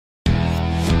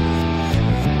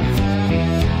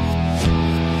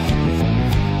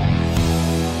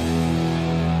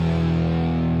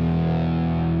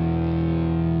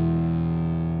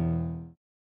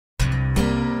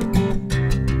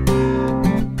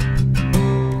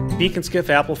Beak Skiff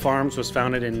Apple Farms was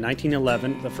founded in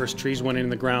 1911. The first trees went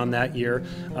in the ground that year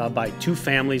by two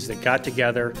families that got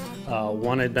together.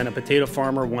 One had been a potato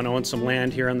farmer, one owned some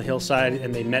land here on the hillside,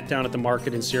 and they met down at the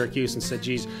market in Syracuse and said,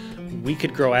 geez, we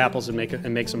could grow apples and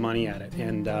make some money at it.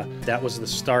 And that was the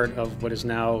start of what is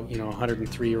now, a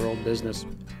 103-year-old business.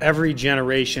 Every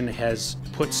generation has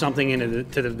put something into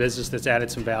the business that's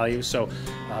added some value. So,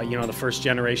 the first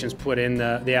generation's put in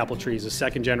the apple trees. The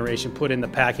second generation put in the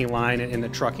packing line and the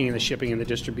trucking and the shipping and the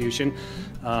distribution.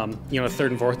 The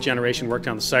third and fourth generation worked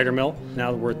on the cider mill.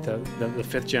 Now we're at the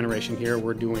fifth generation here.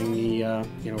 We're doing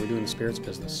the spirits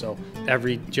business. So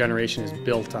every generation is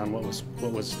built on what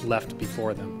was left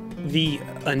before them. The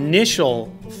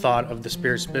initial thought of the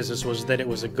spirits business was that it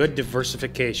was a good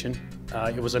diversification.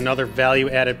 It was another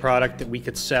value-added product that we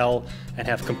could sell and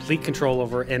have complete control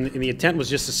over, and the intent was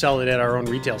just to sell it at our own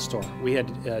retail store. We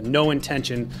had no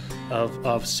intention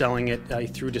of selling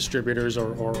it through distributors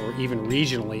or even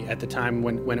regionally at the time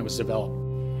when it was developed.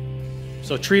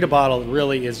 So Tree to Bottle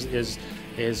really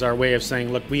is our way of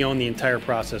saying, look, we own the entire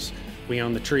process. We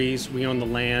own the trees, we own the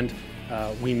land,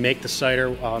 we make the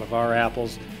cider out of our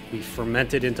apples, we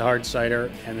ferment it into hard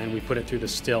cider, and then we put it through the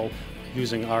still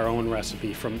using our own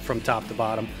recipe from top to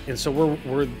bottom. And so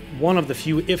we're one of the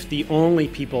few, if the only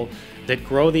people that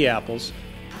grow the apples,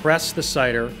 press the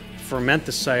cider, ferment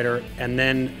the cider, and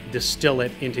then distill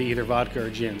it into either vodka or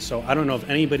gin. So I don't know of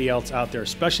anybody else out there,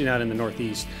 especially not in the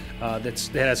Northeast,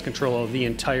 that has control of the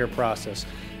entire process.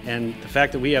 And the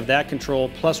fact that we have that control,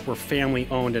 plus we're family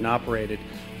owned and operated,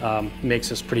 makes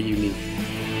us pretty unique.